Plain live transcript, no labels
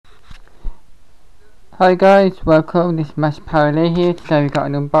Hi guys, welcome. This is Massey-Lee here. Today we got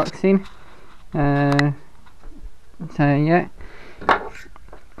an unboxing. So yeah,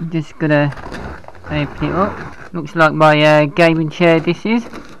 I'm just gonna open it up. Looks like my gaming chair. This is.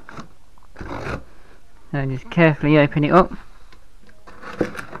 So just carefully open it up.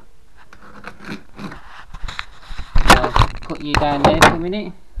 I'll put you down there for a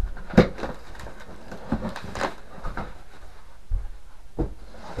minute.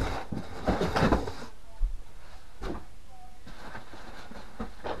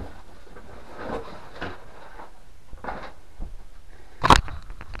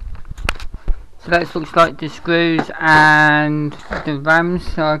 So that looks like the screws and the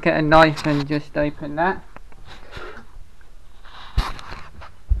rams, so I'll get a knife and just open that.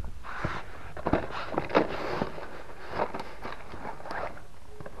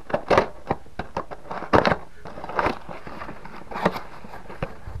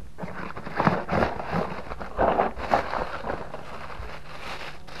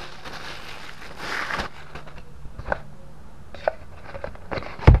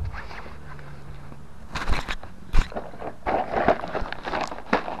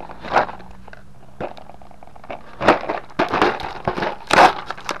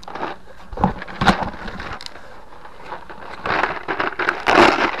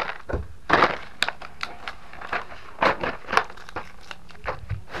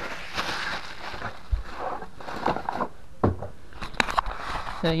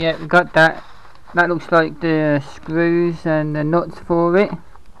 So yeah, we got that. That looks like the screws and the nuts for it.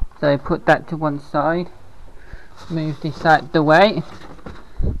 So put that to one side. Move this out the way.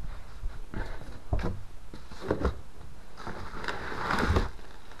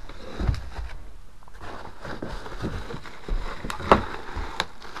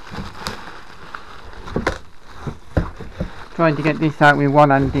 Trying to get this out with one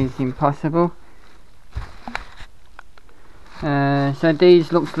hand is impossible. So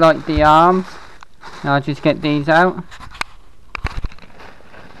these looks like the arms. I'll just get these out.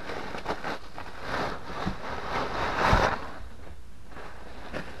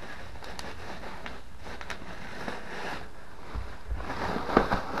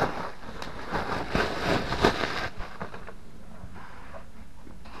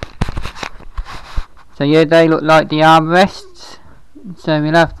 So yeah, they look like the armrests. So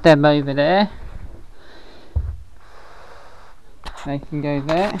we'll have them over there. They can go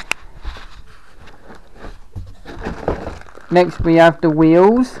there. Next we have the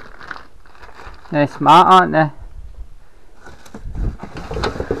wheels. They're smart, aren't they?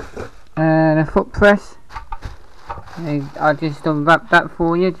 And a foot press. I'll just unwrap that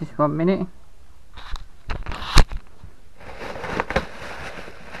for you, just 1 minute.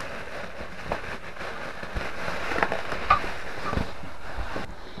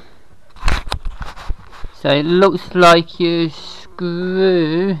 So it looks like you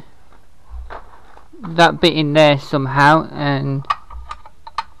screw that bit in there somehow, and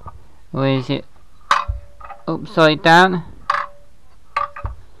where is it? Upside down.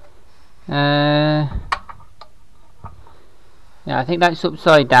 Yeah, I think that's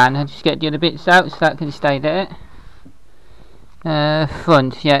upside down. I'll just get the other bits out so that can stay there.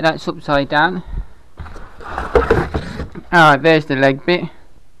 Front, yeah, that's upside down. Alright, there's the leg bit.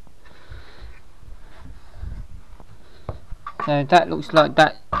 So that looks like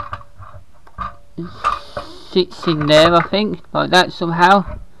that sits in there, I think, like that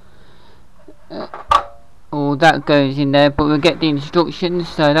somehow. Or that goes in there, but we'll get the instructions,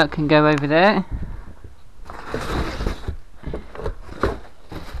 so that can go over there.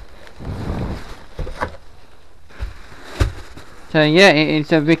 So yeah, it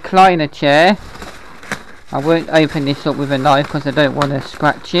is a recliner chair. I won't open this up with a knife because I don't want to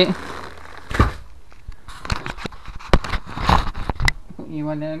scratch it. Put you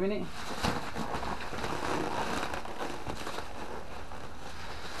on there a minute.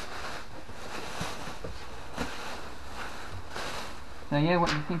 So yeah, what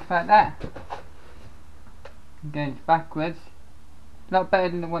do you think about that? I'm going backwards. It's not better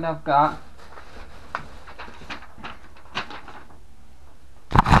than the one I've got.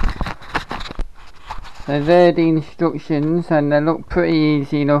 So they're the instructions, and they look pretty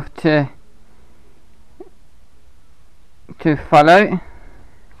easy enough to follow.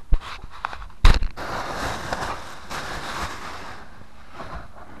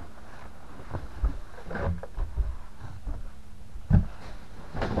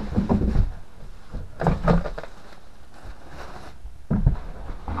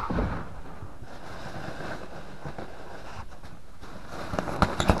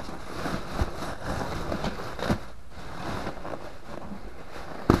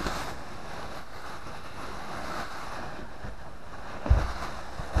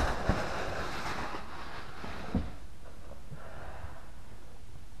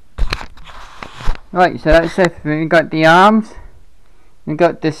 Right, so that's everything. We got the arms, we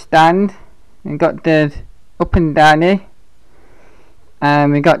got the stand, we got the up and down here,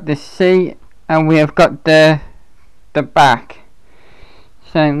 and we got the seat, and we have got the back.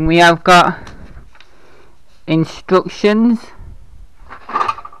 So we have got instructions.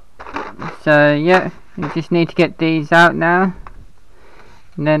 So yeah, you just need to get these out now,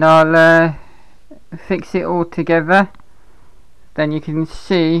 and then I'll fix it all together. Then you can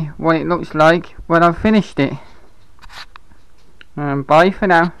see what it looks like when I've finished it. And bye for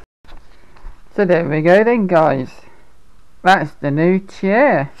now. So there we go then, guys. That's the new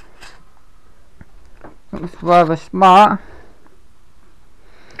chair. Looks rather smart.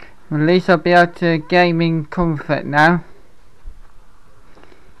 At least I'll be able to game in comfort now.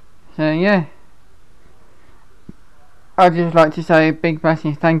 So yeah, I'd just like to say a big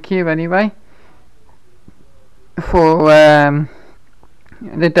massive thank you anyway for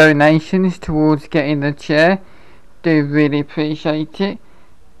the donations towards getting the chair. Do really appreciate it.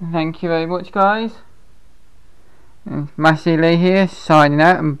 Thank you very much, guys. Massey-Lee here, signing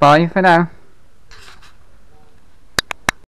out, and bye for now.